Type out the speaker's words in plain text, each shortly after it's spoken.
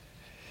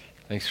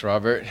Thanks,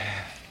 Robert.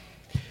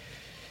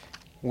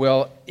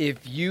 Well,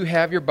 if you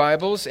have your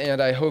Bibles, and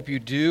I hope you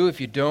do,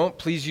 if you don't,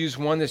 please use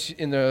one that's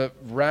in the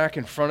rack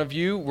in front of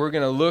you. We're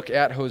going to look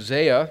at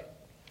Hosea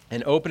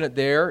and open it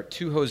there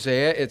to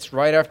Hosea. It's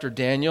right after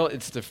Daniel.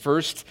 It's the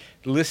first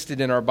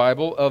listed in our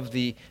Bible of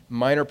the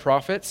minor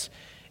prophets.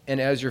 And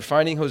as you're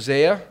finding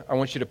Hosea, I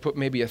want you to put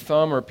maybe a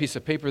thumb or a piece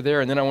of paper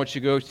there, and then I want you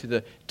to go to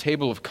the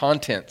table of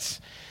contents.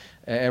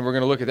 And we're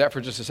going to look at that for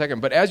just a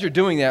second. But as you're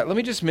doing that, let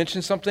me just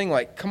mention something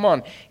like, come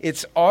on,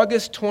 it's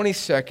August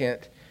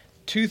 22nd,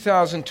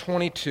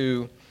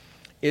 2022.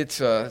 It's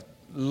a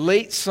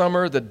late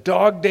summer, the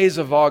dog days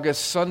of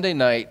August, Sunday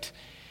night.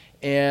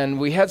 And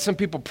we had some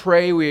people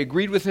pray. We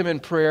agreed with them in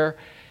prayer.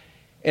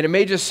 And it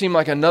may just seem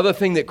like another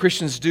thing that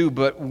Christians do,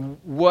 but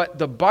what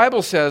the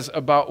Bible says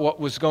about what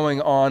was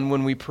going on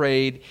when we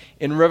prayed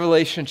in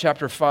Revelation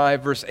chapter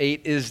 5, verse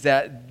 8, is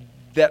that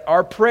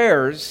our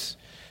prayers,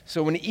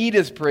 so when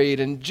Edith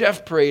prayed and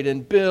Jeff prayed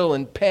and Bill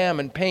and Pam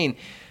and Payne,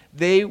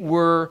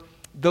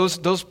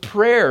 those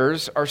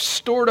prayers are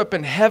stored up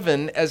in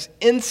heaven as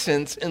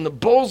incense in the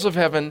bowls of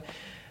heaven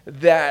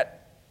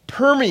that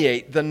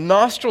permeate the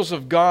nostrils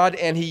of God,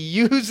 and He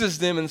uses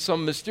them in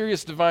some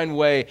mysterious divine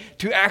way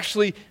to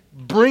actually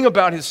bring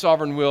about His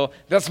sovereign will.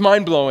 That's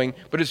mind-blowing,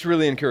 but it's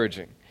really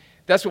encouraging.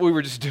 That's what we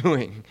were just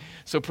doing.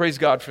 So praise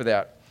God for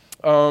that.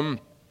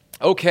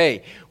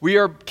 Okay, we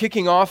are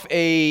kicking off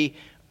a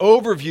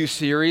overview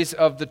series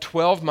of the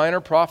 12 minor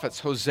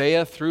prophets,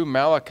 Hosea through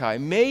Malachi.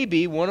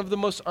 Maybe one of the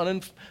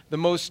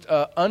most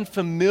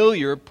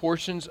unfamiliar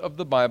portions of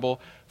the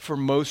Bible for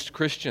most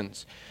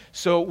Christians.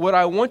 So what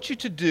I want you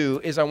to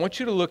do is I want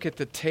you to look at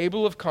the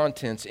table of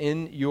contents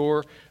in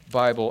your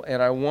Bible,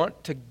 and I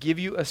want to give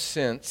you a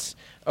sense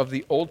of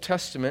the Old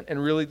Testament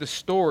and really the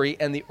story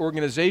and the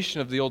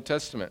organization of the Old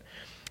Testament.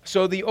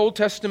 So the Old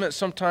Testament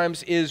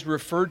sometimes is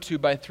referred to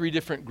by three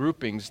different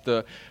groupings: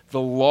 the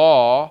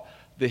law,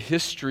 the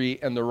history,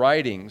 and the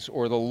writings,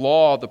 or the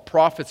law, the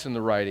prophets, and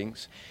the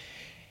writings.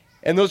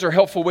 And those are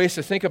helpful ways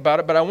to think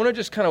about it, but I want to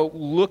just kind of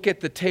look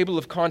at the table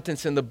of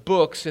contents in the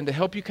books and to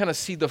help you kind of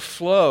see the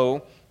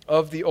flow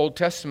of the Old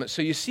Testament.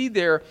 So you see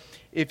there,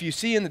 if you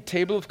see in the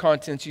table of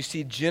contents, you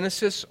see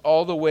Genesis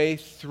all the way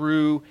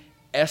through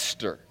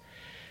Esther.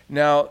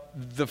 Now,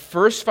 the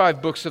first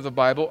 5 books of the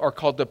Bible are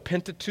called the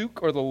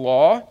Pentateuch, or the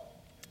Law,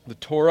 the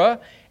Torah,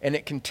 and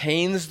it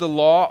contains the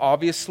law,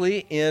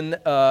 obviously, in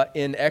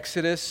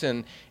Exodus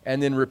and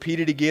then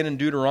repeated again in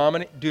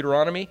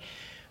Deuteronomy.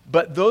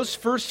 But those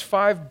first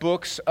 5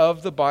 books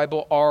of the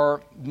Bible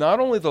are not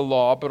only the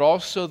law, but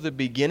also the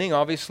beginning,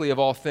 obviously, of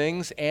all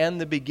things, and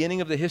the beginning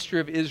of the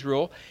history of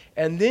Israel.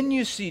 And then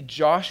you see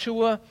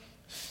Joshua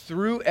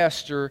through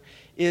Esther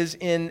is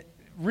in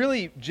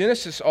really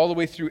Genesis all the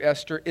way through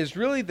Esther is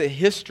really the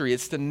history.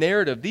 It's the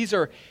narrative. These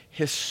are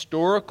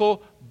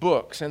historical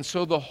books. And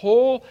so the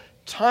whole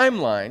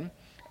timeline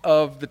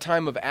of the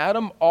time of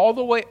Adam all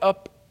the way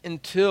up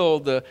until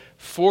the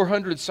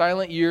 400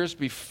 silent years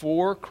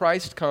before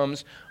Christ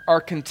comes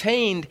are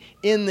contained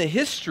in the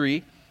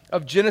history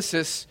of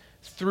Genesis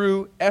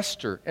through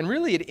Esther. And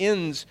really it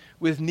ends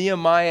with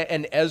Nehemiah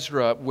and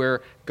Ezra,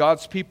 where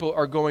God's people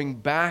are going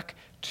back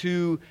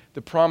to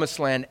the promised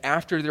land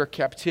after their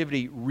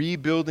captivity,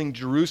 rebuilding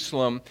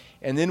Jerusalem,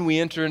 and then we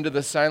enter into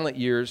the silent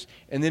years,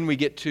 and then we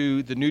get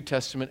to the New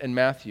Testament and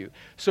Matthew.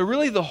 So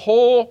really the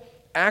whole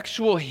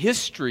actual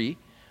history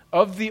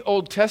of the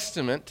Old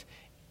Testament,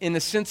 in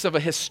the sense of a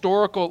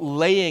historical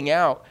laying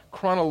out,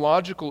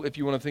 chronological, if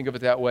you want to think of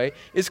it that way,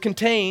 is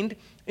contained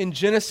in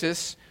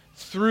Genesis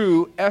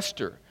through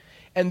Esther.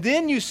 And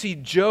then you see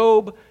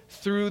Job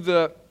through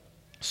the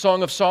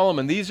Song of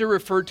Solomon. These are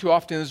referred to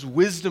often as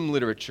wisdom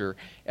literature.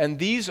 And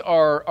these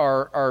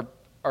are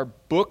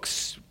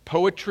books,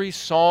 poetry,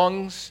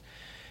 songs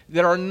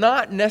that are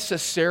not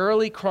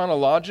necessarily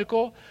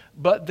chronological,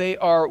 but they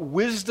are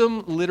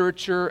wisdom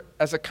literature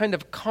as a kind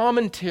of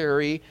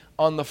commentary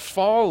on the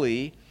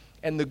folly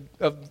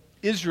of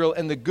Israel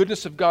and the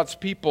goodness of God's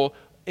people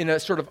in a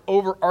sort of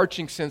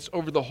overarching sense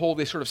over the whole.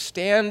 They sort of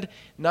stand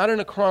not in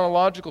a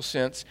chronological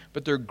sense,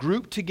 but they're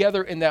grouped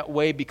together in that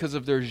way because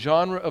of their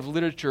genre of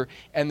literature,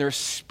 and they're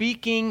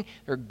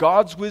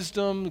God's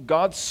wisdom,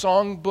 God's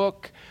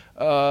songbook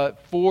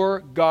for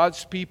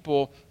God's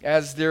people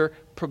as they're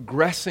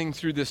progressing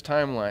through this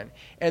timeline.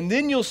 And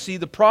then you'll see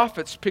the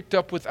prophets picked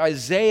up with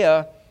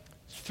Isaiah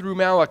through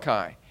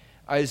Malachi,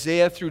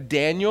 Isaiah through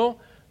Daniel.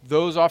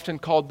 Those often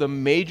called the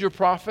major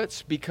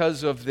prophets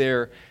because of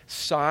their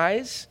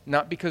size,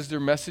 not because their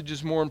message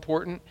is more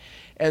important.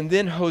 And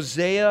then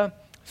Hosea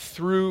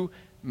through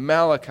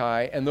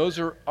Malachi, and those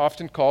are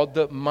often called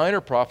the minor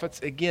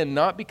prophets, again,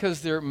 not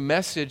because their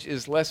message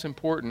is less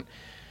important,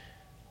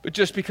 but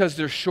just because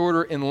they're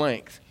shorter in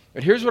length.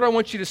 But here's what I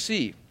want you to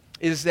see,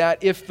 is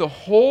that if the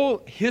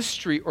whole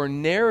history or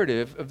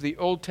narrative of the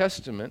Old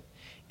Testament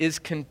is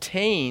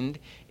contained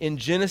in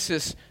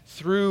Genesis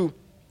through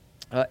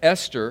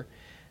Esther,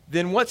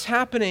 then what's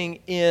happening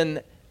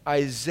in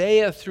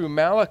Isaiah through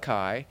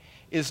Malachi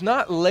is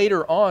not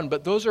later on,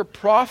 but those are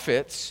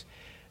prophets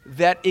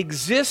that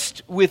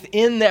exist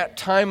within that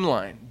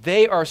timeline.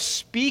 They are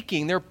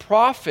speaking, they're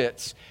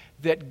prophets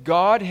that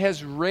God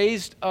has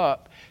raised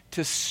up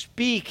to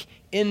speak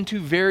into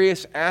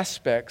various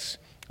aspects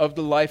of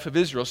the life of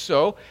Israel.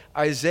 So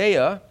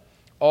Isaiah,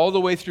 all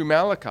the way through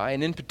Malachi,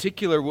 and in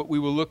particular what we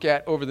will look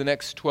at over the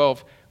next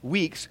 12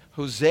 weeks,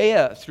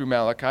 Hosea through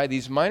Malachi,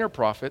 these minor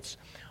prophets,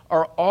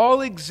 are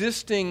all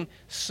existing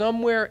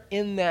somewhere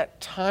in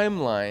that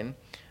timeline,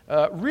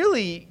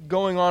 really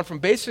going on from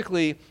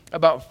basically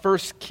about 1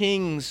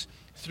 Kings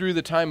through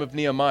the time of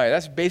Nehemiah.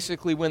 That's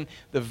basically when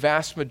the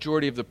vast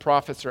majority of the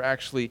prophets are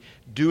actually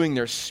doing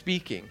their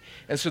speaking.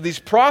 And so these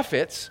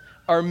prophets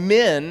are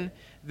men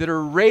that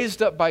are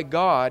raised up by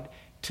God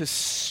to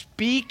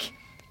speak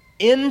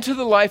into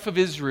the life of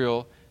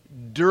Israel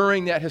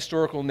during that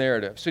historical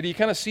narrative. So do you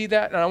kind of see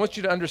that? And I want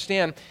you to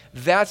understand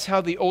that's how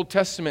the Old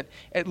Testament,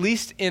 at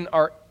least in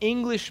our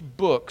English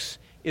books,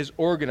 is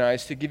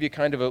organized, to give you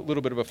kind of a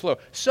little bit of a flow.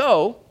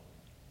 So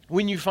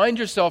when you find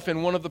yourself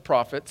in one of the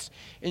prophets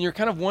and you're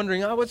kind of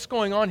wondering, what's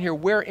going on here?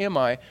 Where am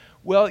I?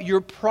 Well,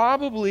 you're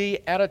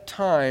probably at a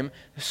time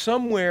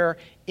somewhere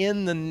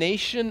in the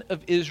nation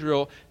of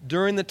Israel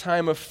during the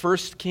time of 1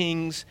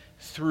 Kings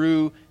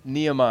through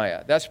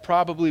Nehemiah. That's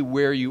probably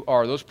where you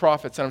are. Those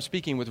prophets, and I'm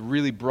speaking with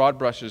really broad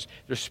brushes,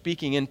 they're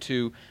speaking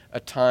into a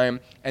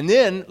time. And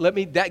then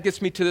that gets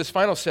me to this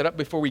final setup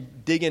before we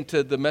dig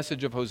into the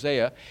message of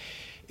Hosea,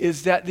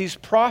 is that these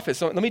prophets,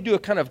 so let me do a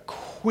kind of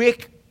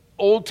quick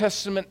Old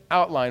Testament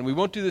outline. We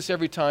won't do this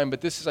every time, but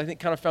this is, I think,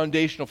 kind of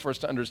foundational for us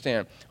to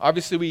understand.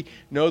 Obviously, we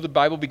know the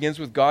Bible begins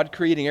with God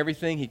creating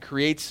everything. He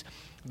creates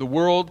the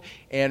world,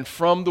 and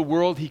from the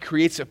world, He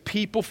creates a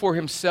people for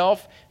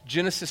Himself.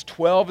 Genesis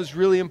 12 is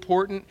really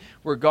important,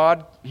 where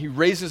He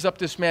raises up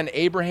this man,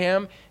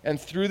 Abraham,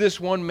 and through this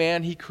one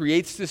man, He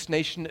creates this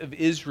nation of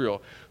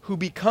Israel, who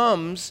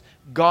becomes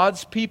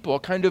God's people, a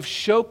kind of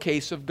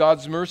showcase of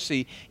God's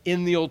mercy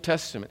in the Old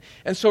Testament.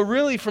 And so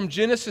really, from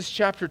Genesis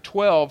chapter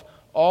 12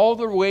 all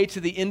the way to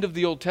the end of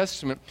the Old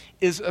Testament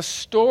is a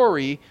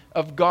story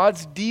of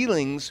God's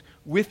dealings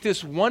with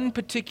this one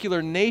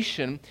particular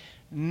nation,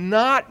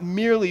 not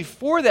merely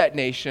for that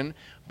nation,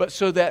 but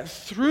so that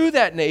through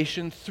that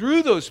nation,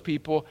 through those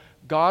people,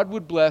 God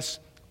would bless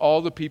all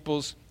the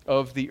peoples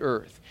of the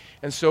earth.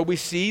 And so we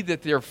see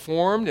that they're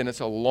formed, and it's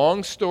a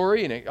long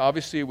story, and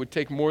obviously it would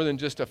take more than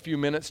just a few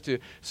minutes to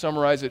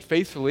summarize it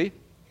faithfully.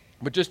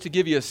 But just to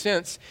give you a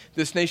sense,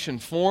 this nation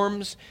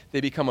forms,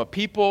 they become a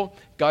people,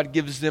 God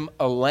gives them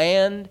a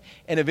land,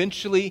 and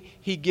eventually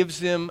He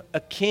gives them a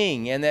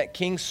king. And that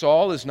King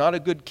Saul is not a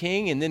good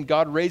king, and then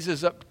God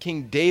raises up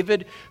King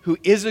David, who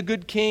is a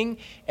good king,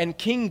 and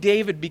King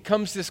David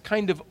becomes this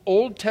kind of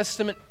Old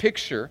Testament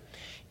picture.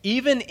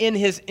 Even in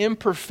his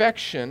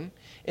imperfection,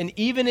 and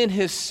even in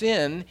his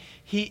sin,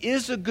 he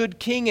is a good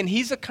king, and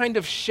he's a kind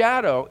of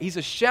shadow. He's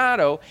a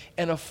shadow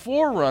and a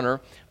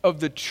forerunner of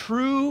the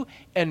true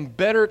and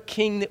better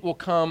king that will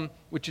come,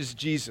 which is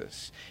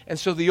Jesus. And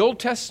so the Old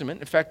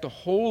Testament, in fact, the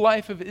whole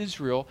life of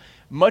Israel,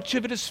 much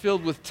of it is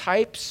filled with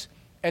types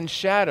and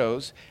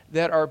shadows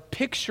that are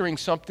picturing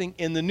something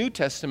in the New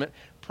Testament,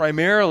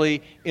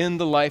 primarily in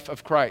the life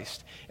of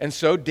Christ. And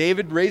so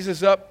God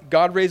raises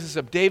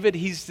up David.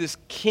 He's this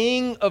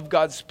king of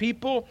God's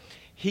people.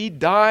 He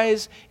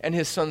dies, and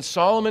his son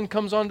Solomon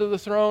comes onto the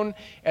throne,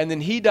 and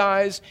then he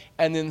dies,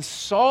 and then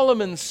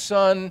Solomon's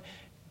son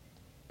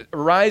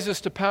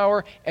rises to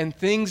power, and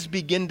things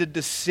begin to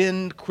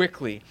descend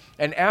quickly.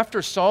 And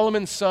after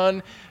Solomon's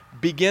son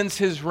begins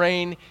his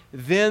reign,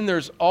 then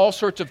there's all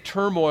sorts of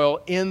turmoil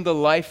in the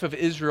life of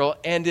Israel.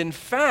 And in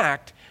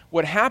fact,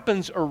 what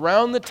happens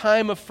around the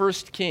time of 1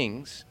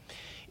 Kings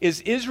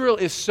is Israel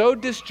is so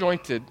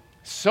disjointed,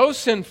 so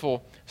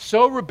sinful,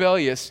 so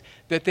rebellious,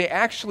 that they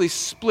actually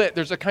split.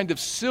 There's a kind of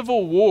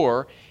civil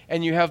war,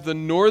 and you have the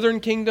northern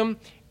kingdom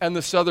and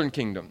the southern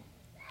kingdom.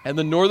 And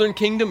the northern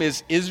kingdom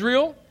is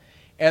Israel,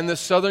 and the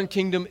southern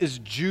kingdom is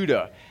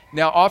Judah.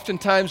 Now,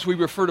 oftentimes we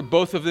refer to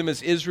both of them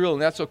as Israel,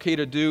 and that's okay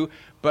to do,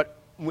 but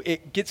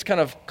it gets kind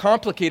of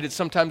complicated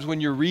sometimes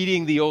when you're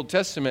reading the Old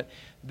Testament,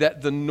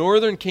 that the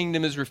northern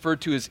kingdom is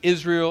referred to as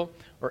Israel,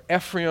 or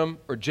Ephraim,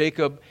 or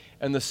Jacob,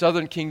 and the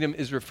southern kingdom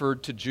is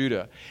referred to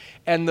Judah.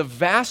 And the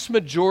vast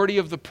majority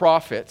of the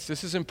prophets,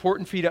 this is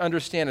important for you to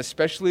understand,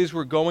 especially as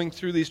we're going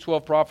through these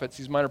 12 prophets,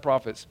 these minor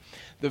prophets,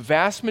 the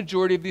vast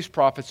majority of these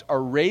prophets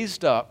are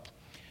raised up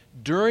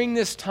during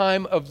this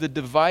time of the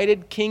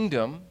divided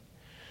kingdom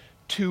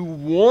to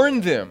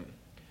warn them,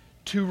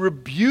 to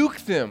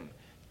rebuke them,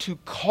 to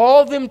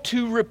call them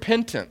to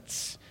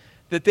repentance,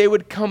 that they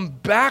would come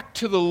back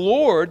to the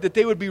Lord, that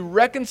they would be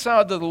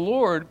reconciled to the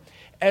Lord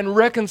and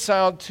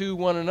reconciled to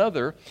one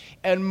another.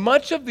 And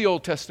much of the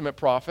Old Testament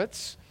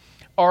prophets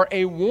are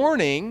a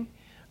warning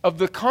of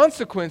the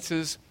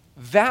consequences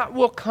that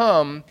will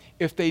come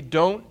if they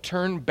don't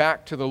turn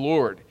back to the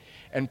Lord.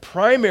 And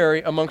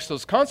primary amongst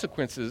those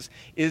consequences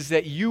is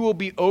that you will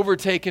be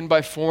overtaken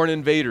by foreign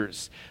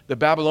invaders. The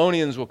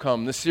Babylonians will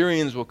come, the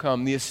Syrians will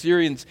come, the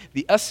Assyrians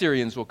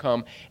will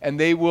come, and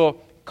they will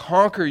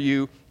conquer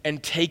you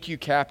and take you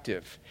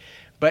captive.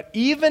 But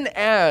even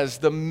as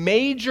the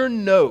major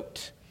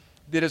note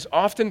that is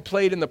often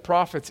played in the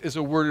prophets is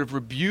a word of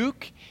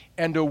rebuke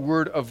and a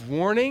word of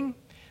warning,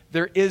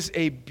 there is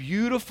a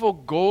beautiful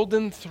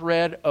golden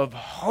thread of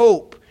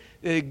hope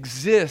that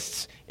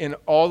exists in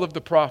all of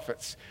the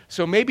prophets.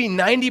 So maybe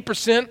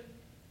 90%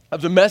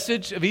 of the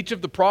message of each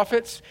of the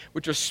prophets,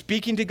 which are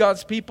speaking to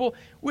God's people,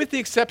 with the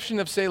exception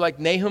of, say, like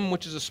Nahum,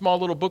 which is a small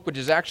little book, which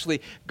is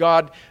actually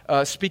God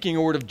speaking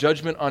a word of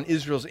judgment on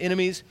Israel's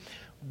enemies.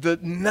 The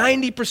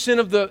 90%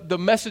 of the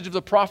message of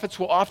the prophets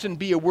will often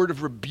be a word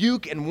of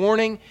rebuke and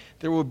warning.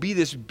 There will be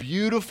this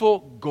beautiful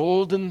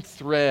golden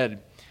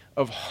thread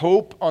of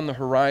hope on the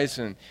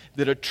horizon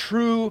that a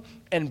true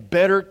and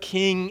better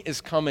king is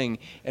coming,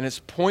 and is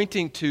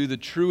pointing to the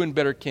true and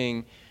better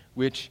king,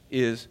 which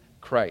is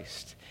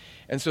Christ.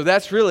 And so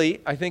that's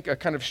really, I think, a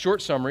kind of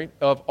short summary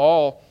of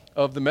all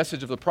of the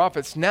message of the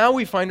prophets. Now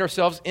we find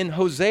ourselves in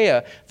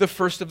Hosea, the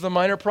first of the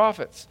minor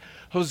prophets.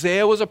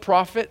 Hosea was a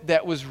prophet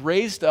that was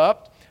raised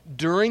up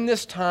during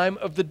this time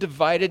of the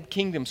divided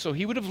kingdom. So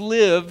he would have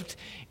lived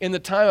in the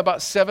time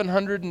about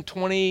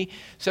 720,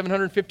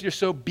 750 or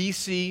so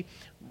BC,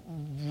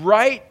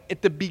 right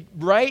at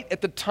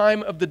the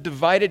time of the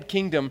divided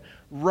kingdom,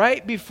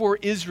 right before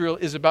Israel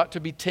is about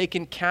to be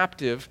taken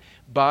captive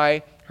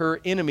by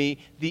her enemy,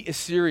 the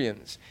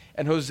Assyrians.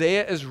 And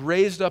Hosea is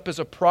raised up as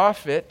a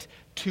prophet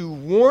to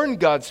warn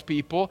God's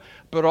people,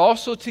 but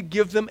also to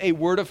give them a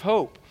word of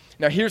hope.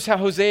 Now, here's how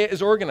Hosea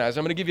is organized.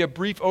 I'm going to give you a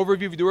brief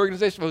overview of the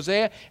organization of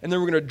Hosea, and then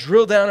we're going to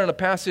drill down on a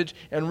passage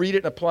and read it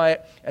and apply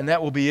it, and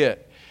that will be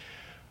it.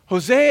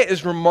 Hosea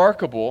is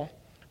remarkable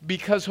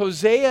because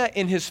Hosea,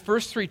 in his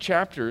first 3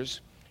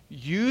 chapters,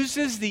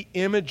 uses the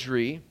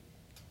imagery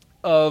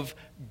of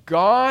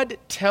God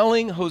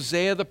telling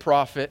Hosea the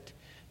prophet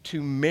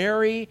to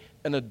marry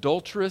an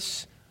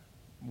adulterous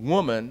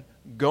woman,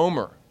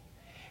 Gomer.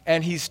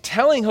 And he's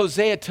telling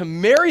Hosea to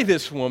marry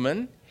this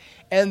woman,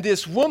 and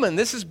this woman,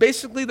 this is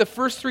basically the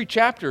first 3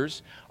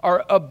 chapters,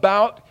 are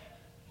about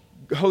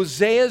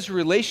Hosea's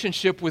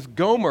relationship with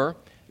Gomer,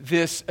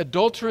 this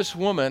adulterous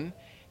woman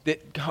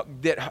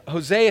that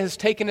Hosea has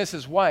taken as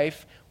his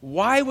wife.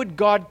 Why would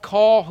God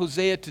call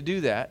Hosea to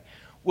do that?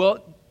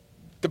 Well,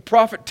 the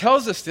prophet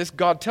tells us this,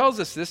 God tells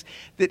us this,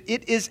 that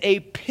it is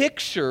a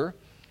picture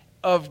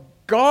of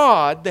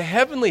God, the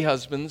heavenly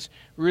husband's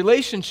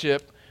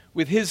relationship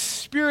with his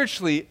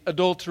spiritually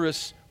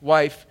adulterous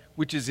wife,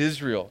 which is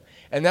Israel.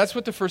 And that's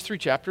what the first 3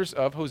 chapters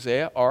of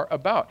Hosea are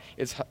about.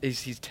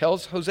 He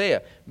tells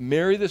Hosea,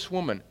 marry this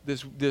woman,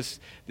 this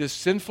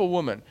sinful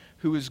woman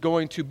who is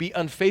going to be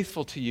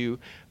unfaithful to you,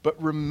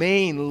 but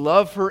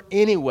love her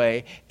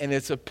anyway. And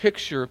it's a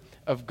picture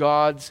of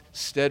God's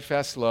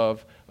steadfast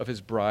love of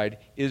his bride,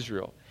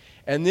 Israel.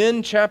 And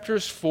then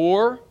chapters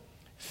 4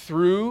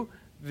 through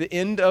the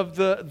end of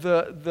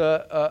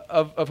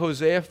of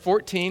Hosea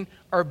 14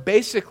 are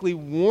basically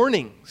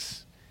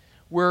warnings,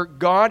 where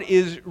God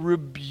is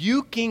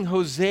rebuking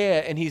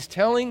Hosea, and he's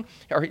telling,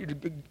 or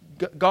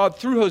God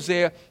through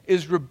Hosea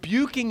is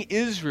rebuking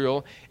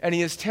Israel, and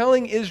he is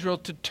telling Israel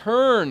to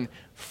turn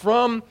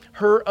from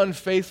her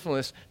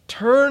unfaithfulness,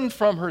 turn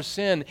from her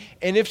sin.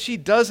 And if she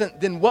doesn't,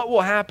 then what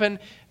will happen?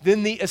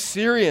 Then the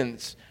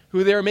Assyrians,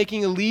 who they're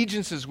making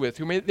allegiances with,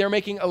 they're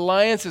making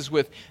alliances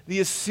with,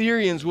 the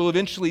Assyrians will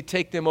eventually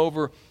take them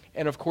over.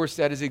 And of course,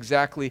 that is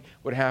exactly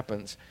what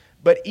happens.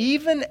 But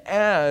even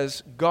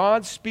as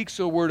God speaks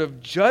a word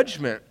of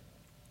judgment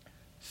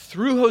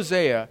through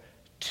Hosea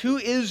to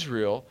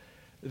Israel,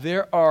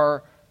 there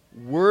are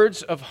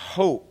words of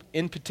hope.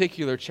 In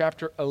particular,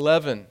 chapter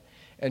 11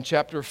 and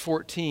chapter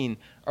 14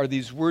 are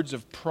these words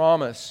of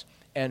promise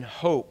and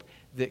hope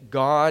that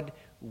God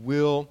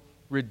will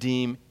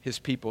redeem his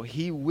people.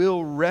 He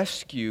will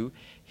rescue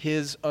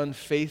his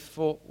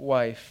unfaithful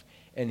wife,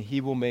 and he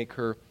will make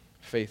her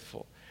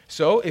faithful.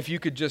 So if you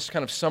could just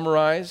kind of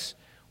summarize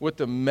what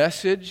the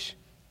message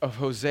of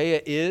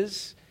Hosea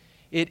is,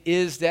 it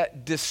is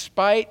that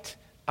despite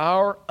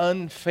our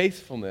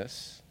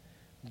unfaithfulness,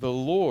 the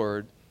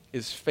Lord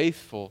is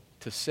faithful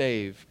to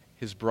save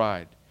his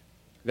bride.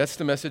 That's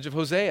the message of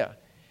Hosea.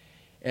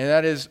 And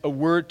that is a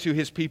word to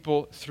his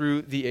people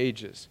through the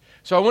ages.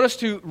 So I want us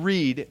to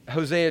read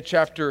Hosea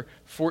chapter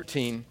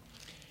 14,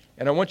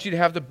 and I want you to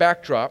have the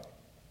backdrop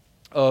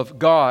of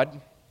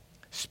God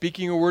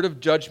speaking a word of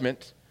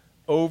judgment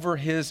over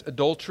his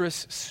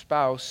adulterous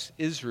spouse,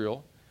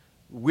 Israel,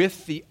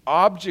 with the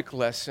object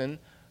lesson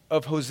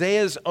of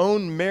Hosea's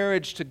own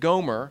marriage to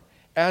Gomer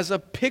as a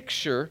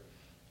picture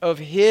of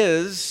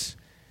his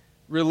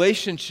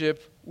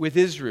relationship with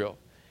Israel.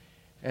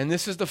 And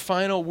this is the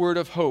final word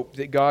of hope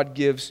that God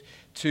gives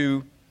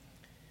to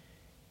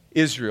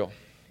Israel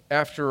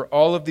after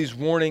all of these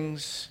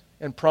warnings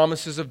and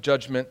promises of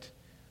judgment,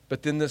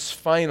 but then this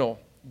final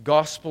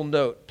gospel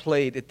note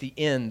played at the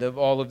end of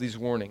all of these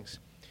warnings.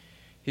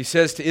 He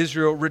says to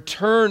Israel,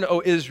 "Return,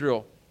 O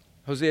Israel,"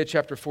 Hosea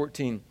chapter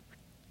 14,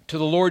 "to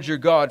the Lord your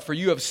God, for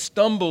you have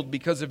stumbled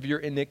because of your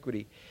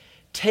iniquity.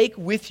 Take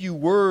with you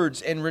words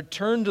and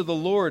return to the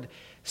Lord.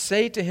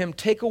 Say to him,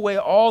 take away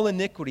all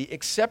iniquity,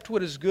 accept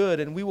what is good,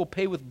 and we will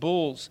pay with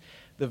bulls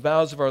the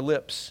vows of our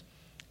lips.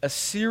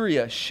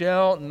 Assyria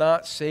shall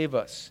not save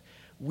us.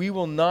 We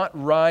will not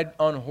ride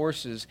on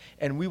horses,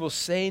 and we will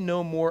say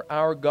no more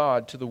our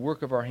God to the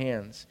work of our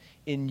hands.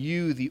 In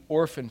you the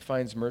orphan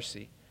finds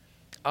mercy.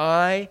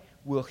 I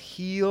will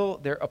heal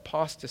their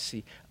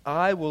apostasy.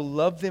 I will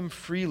love them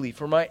freely,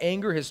 for my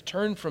anger has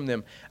turned from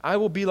them. I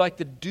will be like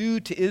the dew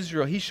to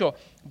Israel. He shall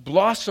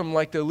blossom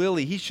like the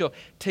lily. He shall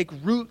take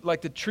root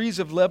like the trees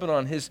of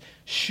Lebanon. His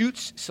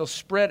shoots shall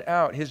spread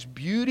out. His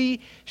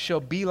beauty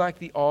shall be like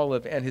the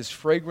olive, and his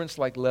fragrance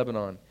like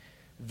Lebanon.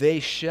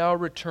 They shall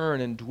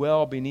return and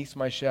dwell beneath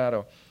my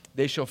shadow.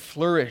 They shall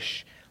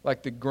flourish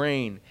like the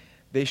grain.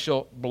 They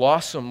shall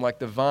blossom like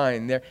the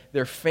vine.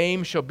 Their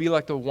fame shall be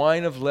like the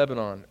wine of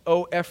Lebanon.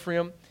 O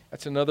Ephraim,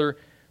 that's another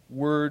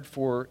word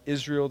for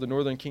Israel, the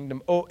northern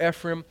kingdom. O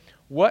Ephraim,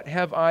 what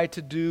have I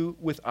to do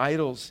with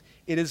idols?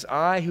 It is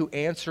I who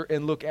answer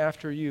and look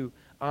after you.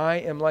 I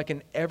am like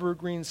an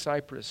evergreen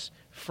cypress.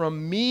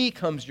 From me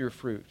comes your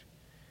fruit.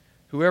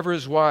 Whoever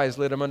is wise,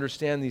 let him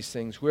understand these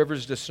things. Whoever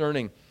is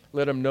discerning,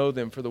 let him know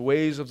them. For the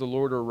ways of the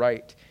Lord are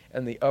right,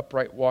 and the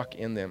upright walk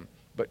in them,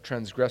 but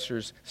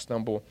transgressors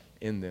stumble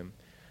in them.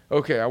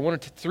 Okay, I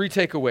wanted three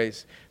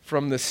takeaways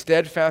from the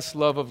steadfast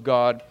love of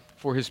God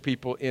for his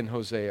people in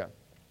Hosea.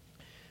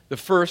 The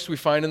first we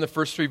find in the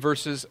first 3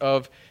 verses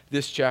of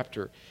this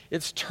chapter.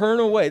 It's turn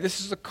away.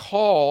 This is a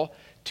call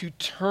to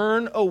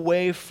turn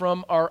away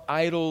from our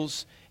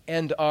idols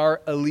and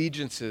our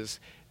allegiances.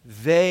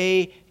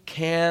 They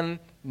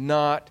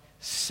cannot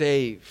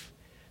save.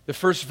 The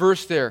first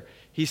verse there,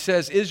 he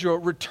says, Israel,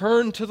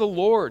 return to the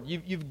Lord.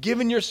 You've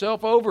given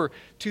yourself over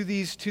to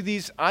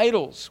these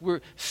idols.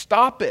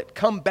 Stop it.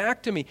 Come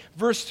back to me.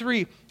 Verse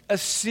 3,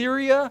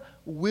 Assyria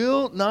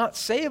will not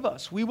save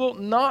us. We will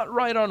not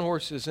ride on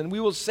horses, and we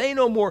will say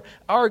no more,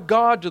 our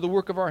God to the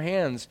work of our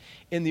hands.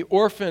 In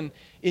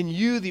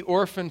you the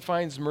orphan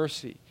finds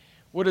mercy.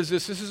 What is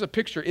this? This is a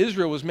picture.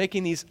 Israel was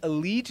making these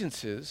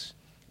allegiances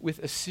with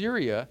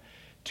Assyria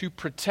to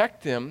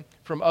protect them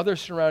from other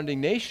surrounding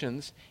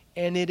nations,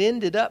 and it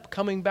ended up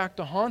coming back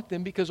to haunt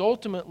them because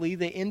ultimately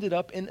they ended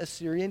up in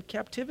Assyrian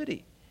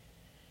captivity.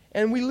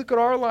 And we look at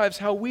our lives,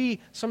 how we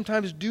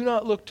sometimes do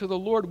not look to the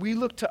Lord. We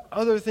look to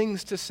other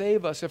things to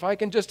save us. If I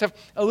can just have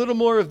a little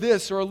more of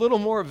this or a little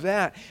more of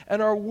that.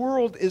 And our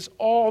world is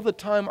all the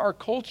time, our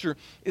culture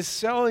is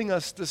selling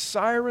us the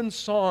siren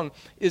song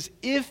is,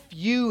 if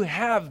you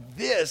have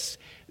this,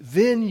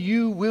 then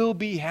you will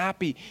be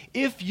happy.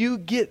 If you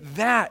get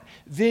that,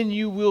 then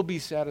you will be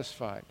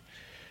satisfied.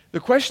 The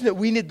question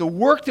that the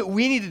work that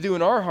we need to do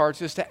in our hearts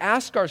is to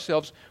ask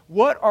ourselves,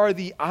 what are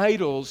the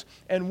idols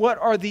and what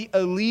are the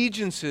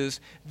allegiances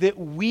that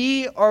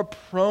we are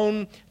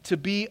prone to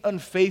be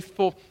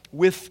unfaithful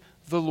with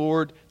the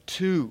Lord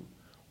to?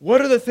 What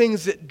are the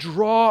things that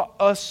draw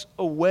us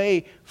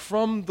away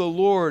from the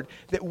Lord,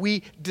 that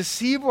we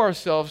deceive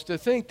ourselves to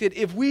think that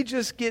if we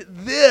just get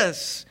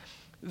this,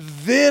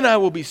 then I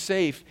will be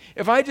safe.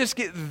 If I just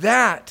get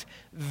that,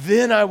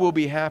 then I will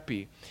be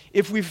happy.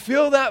 If we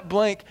fill that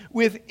blank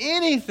with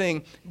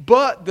anything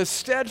but the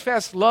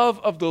steadfast love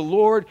of the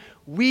Lord,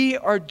 we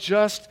are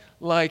just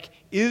like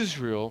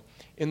Israel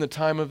in the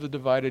time of the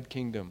divided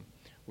kingdom.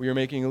 We are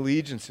making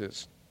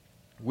allegiances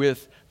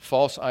with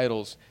false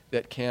idols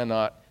that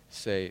cannot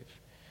save.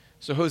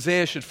 So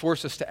Hosea should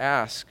force us to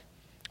ask,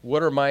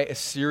 what are my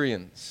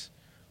Assyrians?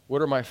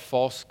 What are my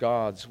false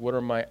gods? What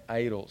are my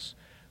idols?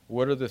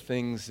 What are the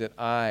things that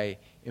I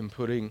am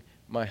putting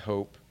my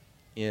hope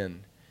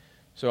in?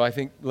 So I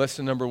think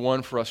lesson number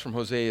 1 for us from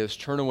Hosea is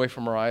turn away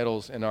from our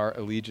idols and our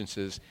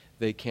allegiances.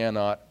 They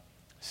cannot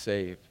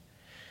save.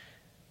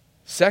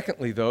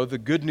 Secondly, though, the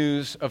good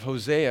news of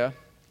Hosea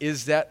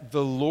is that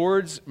the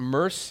Lord's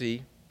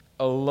mercy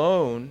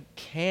alone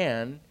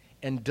can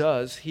and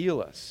does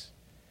heal us.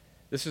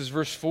 This is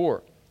verse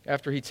 4,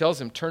 after he tells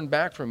him, turn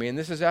back from me. And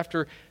this is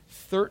after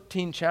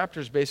 13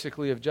 chapters,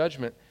 basically, of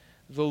judgment.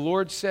 The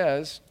Lord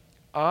says,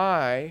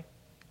 I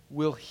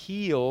will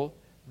heal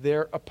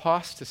their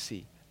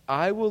apostasy.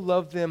 I will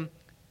love them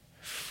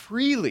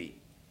freely,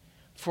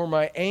 for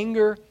my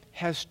anger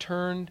has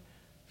turned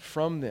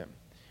from them.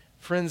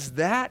 Friends,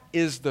 that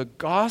is the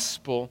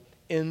gospel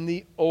in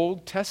the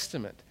Old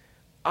Testament.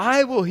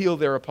 I will heal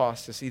their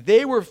apostasy.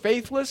 They were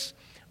faithless,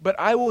 but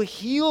I will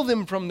heal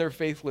them from their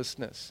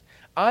faithlessness.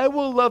 I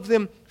will love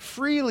them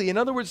freely. In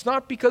other words,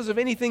 not because of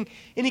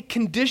any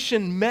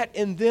condition met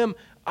in them.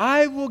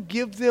 I will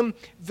give them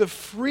the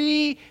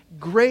free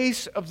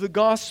grace of the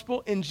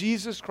gospel in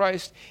Jesus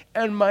Christ,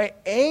 and my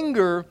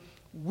anger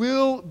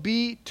will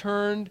be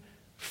turned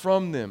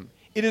from them.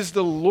 It is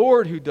the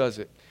Lord who does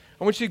it.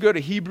 I want you to go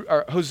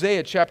to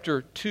Hosea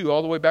chapter 2,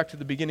 all the way back to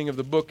the beginning of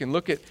the book, and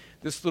look at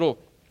this little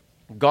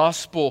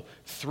gospel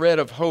thread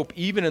of hope,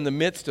 even in the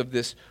midst of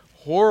this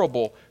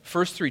horrible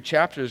first 3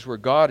 chapters where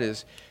God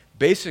is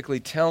basically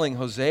telling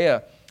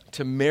Hosea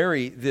to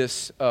marry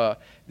this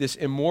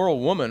immoral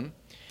woman.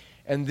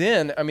 And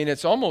then, I mean,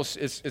 it's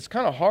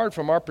kind of hard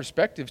from our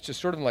perspective to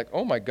sort of like,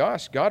 oh my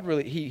gosh, God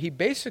really, he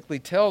basically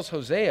tells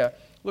Hosea,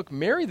 look,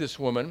 marry this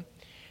woman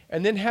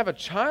and then have a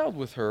child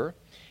with her,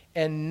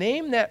 and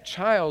name that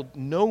child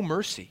No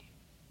Mercy,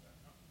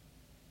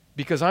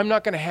 because I'm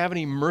not going to have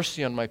any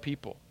mercy on my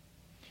people.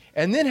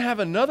 And then have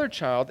another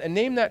child and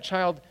name that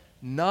child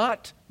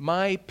Not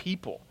My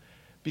People,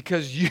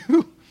 because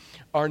you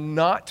are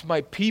not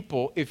my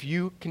people if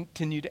you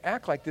continue to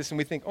act like this. And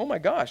we think, oh my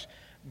gosh,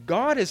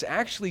 God is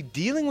actually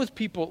dealing with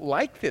people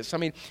like this. I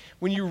mean,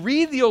 when you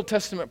read the Old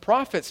Testament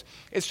prophets,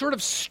 it sort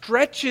of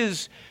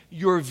stretches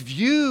your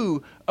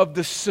view of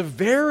the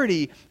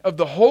severity of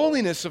the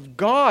holiness of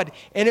God,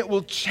 and it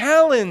will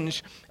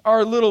challenge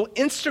our little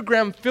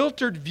Instagram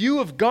filtered view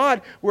of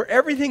God where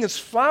everything is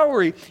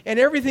flowery and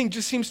everything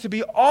just seems to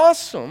be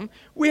awesome.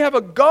 We have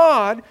a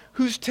God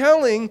who's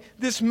telling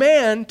this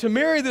man to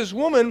marry this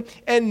woman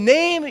and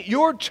name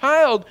your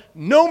child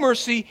No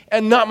Mercy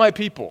and Not My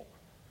People.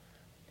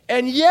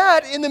 And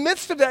yet, in the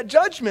midst of that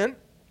judgment,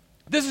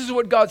 this is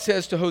what God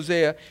says to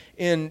Hosea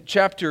in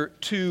chapter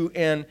 2,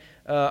 and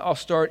I'll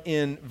start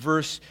in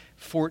verse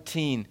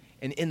 14.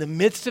 And in the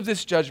midst of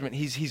this judgment,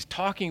 he's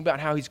talking about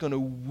how he's going to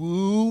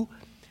woo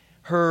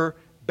her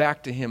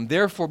back to him.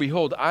 Therefore,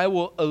 behold, I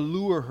will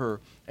allure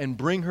her and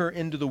bring her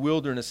into the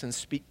wilderness and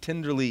speak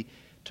tenderly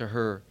to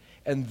her.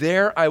 And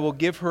there I will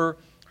give her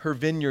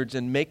vineyards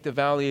and make the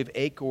valley of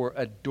Achor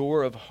a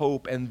door of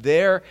hope. And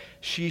there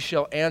she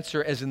shall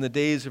answer as in the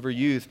days of her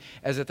youth,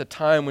 as at the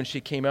time when she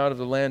came out of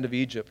the land of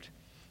Egypt.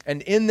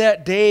 And in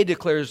that day,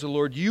 declares the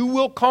Lord, you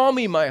will call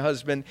me my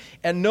husband,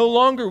 and no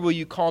longer will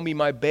you call me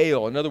my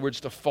Baal. In other words,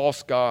 the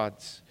false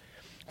gods.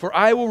 For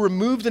I will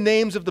remove the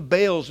names of the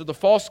Baals, or the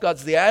false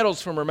gods, the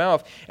idols, from her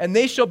mouth, and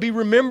they shall be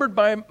remembered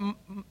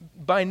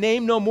by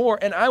name no more.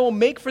 And I will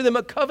make for them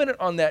a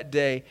covenant on that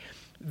day,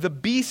 the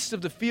beasts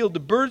of the field, the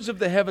birds of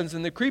the heavens,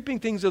 and the creeping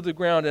things of the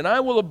ground. And I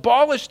will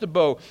abolish the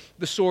bow,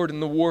 the sword,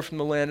 and the war from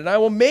the land. And I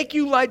will make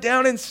you lie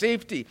down in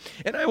safety,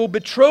 and I will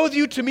betroth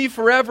you to me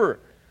forever.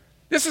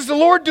 This is the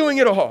Lord doing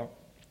it all.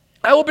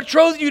 I will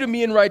betroth you to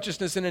me in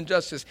righteousness and in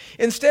justice.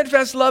 In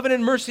steadfast love and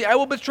in mercy, I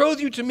will betroth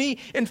you to me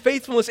in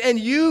faithfulness, and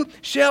you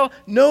shall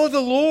know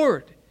the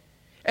Lord.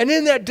 And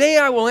in that day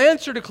I will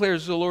answer,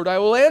 declares the Lord. I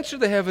will answer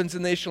the heavens,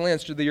 and they shall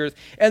answer the earth.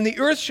 And the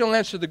earth shall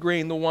answer the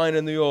grain, the wine,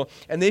 and the oil.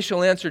 And they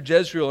shall answer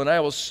Jezreel, and I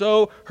will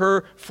sow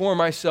her for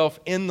myself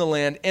in the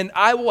land. And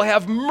I will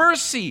have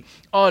mercy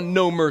on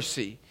no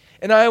mercy.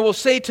 And I will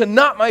say to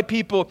not my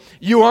people,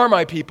 you are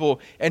my people.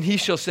 And he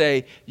shall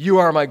say, you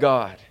are my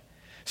God.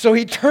 So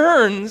he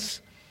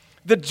turns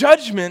the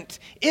judgment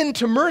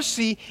into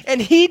mercy,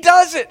 and he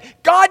does it.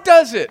 God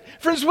does it.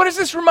 Friends, what does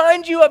this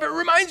remind you of? It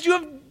reminds you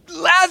of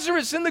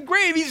Lazarus in the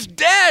grave. He's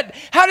dead.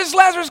 How does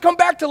Lazarus come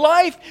back to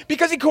life?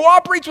 Because he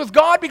cooperates with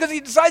God? Because he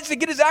decides to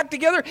get his act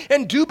together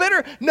and do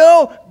better?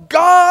 No,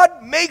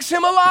 God makes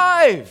him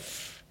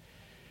alive.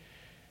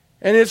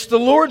 And it's the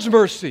Lord's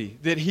mercy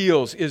that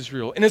heals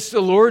Israel. And it's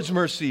the Lord's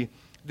mercy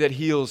that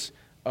heals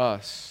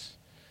us.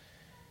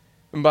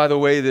 And by the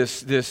way,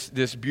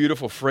 this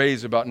beautiful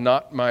phrase about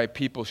not my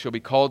people shall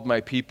be called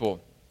my people,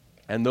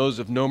 and those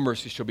of no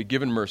mercy shall be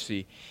given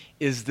mercy,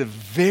 is the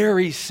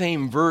very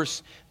same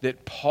verse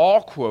that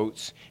Paul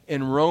quotes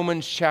in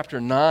Romans chapter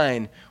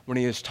 9 when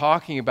he is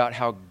talking about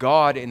how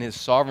God in his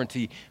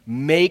sovereignty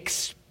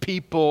makes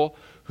people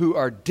who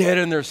are dead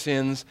in their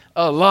sins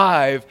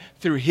alive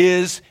through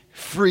his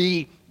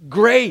free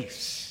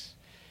grace.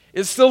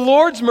 It's the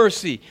Lord's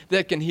mercy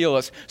that can heal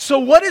us. So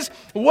what is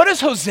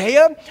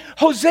Hosea?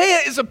 Hosea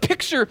is a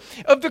picture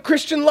of the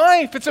Christian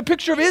life. It's a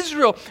picture of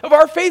Israel, of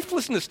our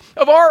faithlessness,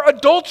 of our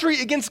adultery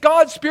against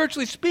God,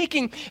 spiritually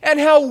speaking, and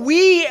how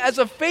we as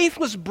a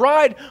faithless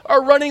bride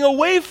are running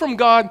away from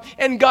God,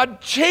 and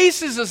God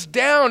chases us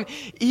down.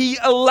 He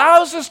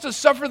allows us to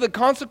suffer the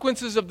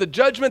consequences of the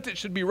judgment that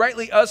should be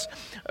rightly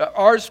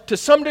ours to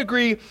some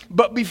degree,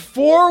 but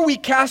before we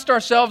cast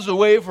ourselves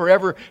away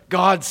forever,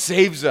 God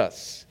saves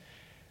us.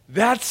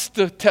 That's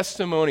the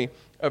testimony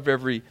of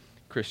every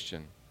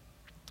Christian.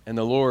 And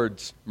the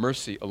Lord's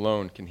mercy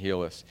alone can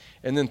heal us.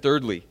 And then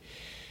thirdly,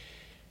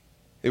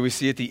 that we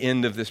see at the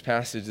end of this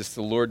passage, is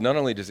the Lord, not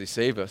only does he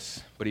save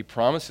us, but he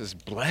promises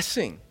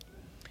blessing.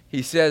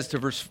 He says to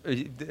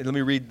let me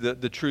read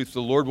the truth,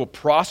 the Lord will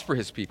prosper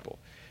his people.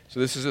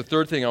 So this is the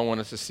third thing I want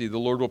us to see. The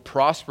Lord will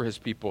prosper his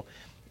people,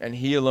 and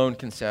he alone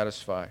can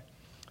satisfy.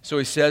 So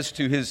he says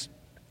to his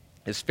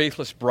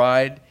faithless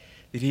bride,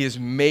 that he has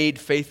made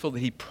faithful,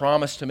 that he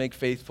promised to make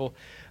faithful.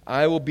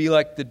 I will be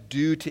like the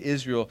dew to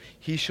Israel.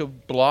 He shall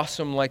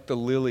blossom like the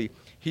lily.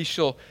 He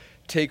shall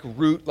take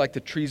root like the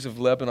trees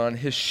of Lebanon.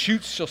 His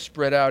shoots shall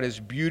spread out.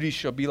 His beauty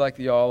shall be like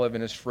the olive,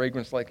 and his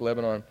fragrance like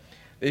Lebanon.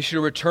 They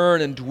shall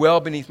return and dwell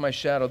beneath my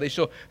shadow. They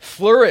shall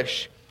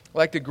flourish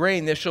like the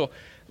grain. They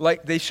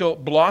shall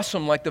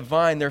blossom like the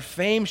vine. Their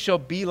fame shall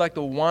be like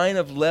the wine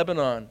of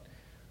Lebanon.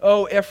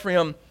 Oh,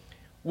 Ephraim,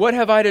 what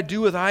have I to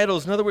do with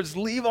idols? In other words,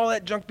 leave all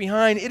that junk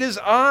behind. It is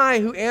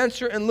I who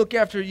answer and look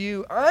after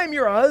you. I'm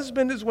your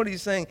husband, is what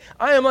he's saying.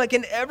 I am like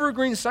an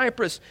evergreen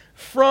cypress.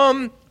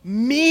 From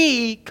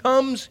me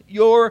comes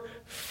your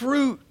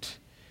fruit.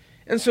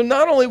 And so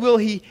not only will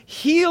he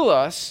heal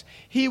us,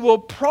 he will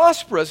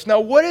prosper us.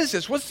 Now, what is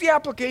this? What's the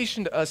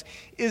application to us?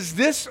 Is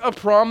this a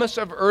promise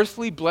of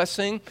earthly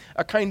blessing,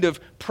 a kind of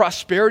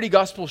prosperity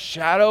gospel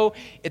shadow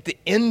at the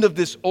end of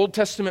this Old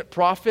Testament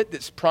prophet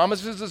that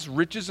promises us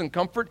riches and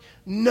comfort?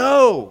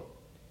 No.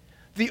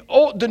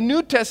 The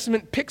New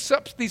Testament picks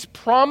up these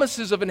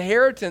promises of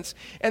inheritance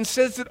and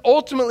says that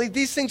ultimately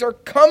these things are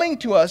coming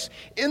to us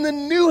in the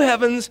new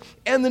heavens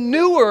and the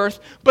new earth,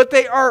 but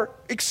they are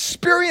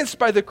experienced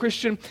by the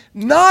Christian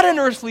not in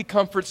earthly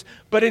comforts,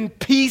 but in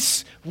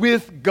peace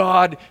with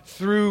God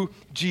through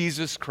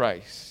Jesus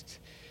Christ.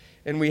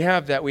 And we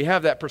have that. We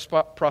have that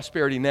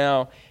prosperity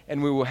now,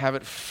 and we will have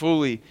it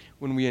fully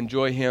when we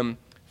enjoy Him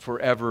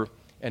forever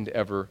and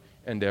ever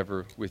and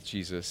ever with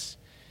Jesus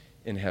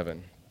in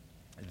heaven.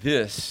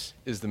 This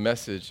is the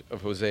message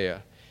of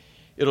Hosea.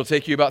 It'll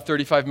take you about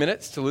 35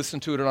 minutes to listen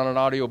to it on an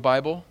audio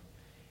Bible.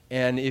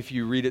 And if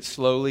you read it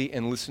slowly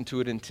and listen to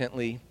it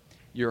intently,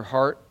 your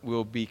heart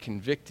will be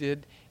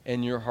convicted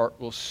and your heart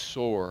will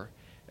soar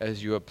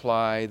as you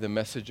apply the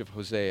message of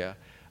Hosea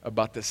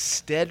about the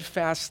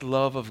steadfast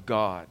love of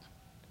God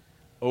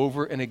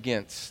over and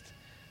against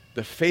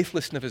the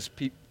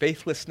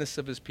faithlessness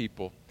of His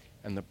people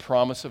and the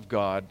promise of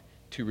God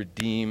to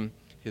redeem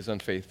His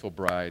unfaithful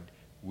bride,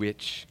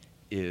 which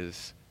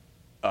is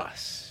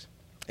us.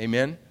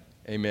 Amen?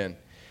 Amen.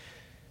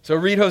 So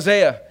read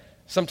Hosea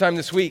sometime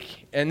this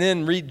week, and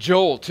then read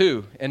Joel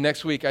too. And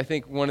next week, I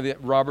think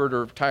Robert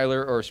or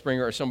Tyler or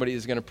Springer or somebody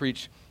is going to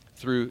preach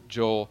through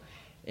Joel,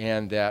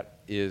 and that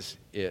is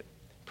it.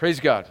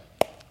 Praise God.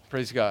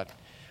 Praise God.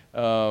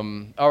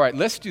 All right,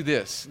 let's do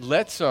this.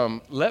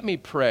 Let me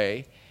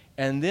pray,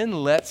 and then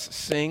let's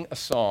sing a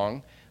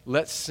song.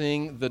 Let's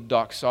sing the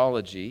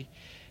doxology.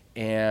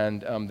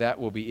 And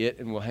that will be it,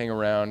 and we'll hang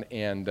around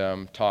and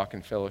talk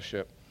and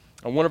fellowship.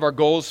 One of our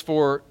goals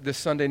for this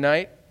Sunday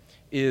night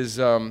is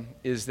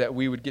that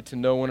we would get to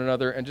know one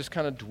another and just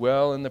kind of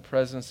dwell in the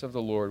presence of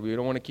the Lord. We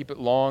don't want to keep it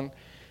long,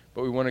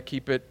 but we want to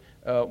keep it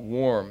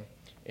warm,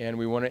 and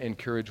we want to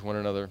encourage one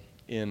another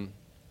in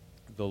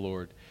the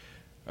Lord.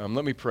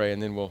 Let me pray,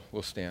 and then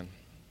we'll stand.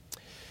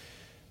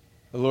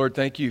 Lord,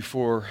 thank you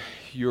for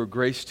your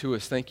grace to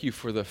us. Thank you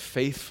for the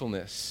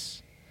faithfulness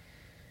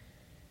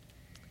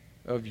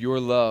of your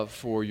love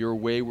for your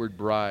wayward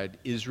bride,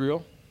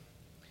 Israel,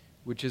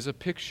 which is a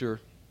picture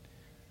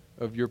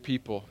of your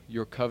people,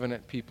 your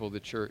covenant people, the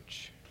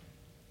church.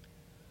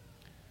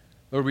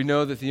 Lord, we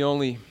know that the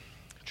only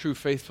true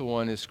faithful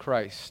one is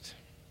Christ.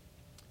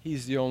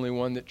 He's the only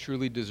one that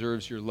truly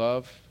deserves your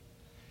love.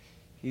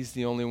 He's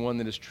the only one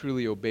that has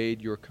truly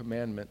obeyed your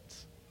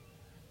commandments.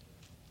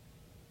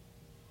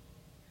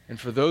 And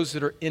for those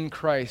that are in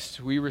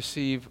Christ, we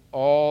receive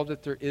all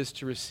that there is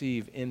to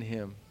receive in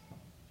Him.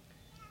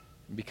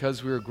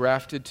 Because we are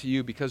grafted to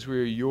you, because we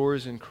are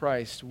yours in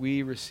Christ,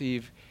 we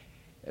receive,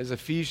 as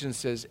Ephesians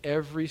says,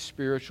 every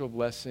spiritual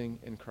blessing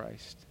in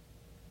Christ.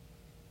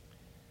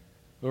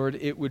 Lord,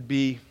 it would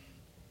be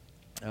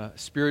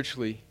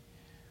spiritually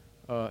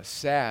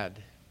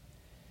sad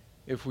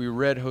if we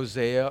read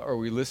Hosea or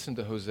we listened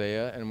to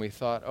Hosea and we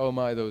thought, oh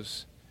my,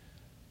 those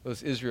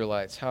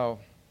Israelites, how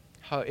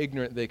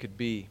ignorant they could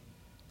be,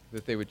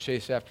 that they would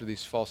chase after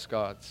these false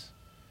gods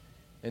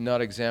and not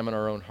examine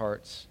our own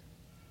hearts.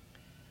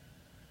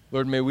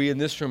 Lord, may we in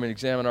this room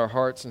examine our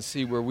hearts and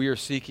see where we are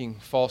seeking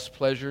false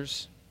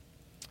pleasures,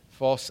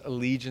 false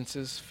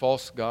allegiances,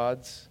 false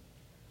gods.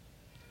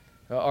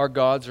 Our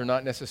gods are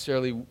not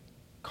necessarily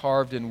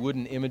carved in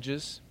wooden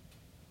images,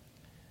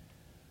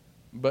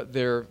 but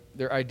they're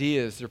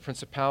ideas, they're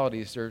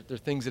principalities, they're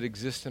things that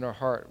exist in our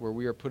heart where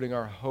we are putting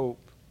our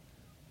hope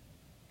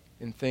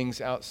in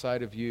things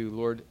outside of you.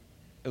 Lord,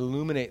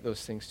 illuminate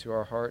those things to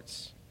our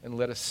hearts and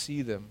let us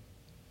see them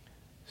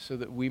so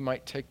that we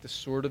might take the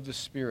sword of the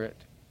Spirit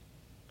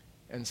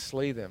and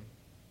slay them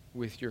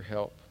with your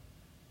help.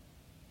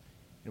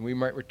 And we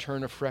might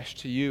return afresh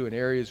to you in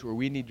areas where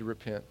we need to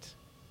repent.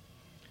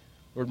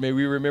 Lord, may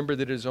we remember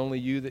that it is only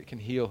you that can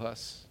heal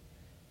us,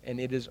 and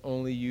it is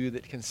only you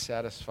that can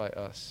satisfy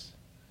us.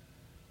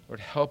 Lord,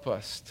 help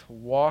us to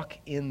walk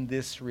in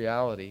this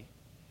reality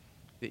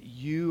that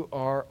you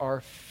are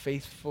our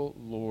faithful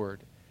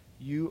Lord.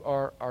 You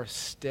are our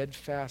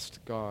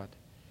steadfast God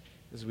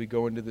as we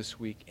go into this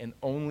week, and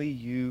only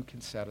you can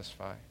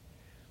satisfy.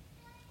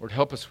 Lord,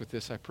 help us with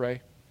this, I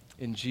pray.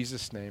 In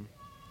Jesus' name,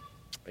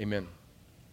 amen.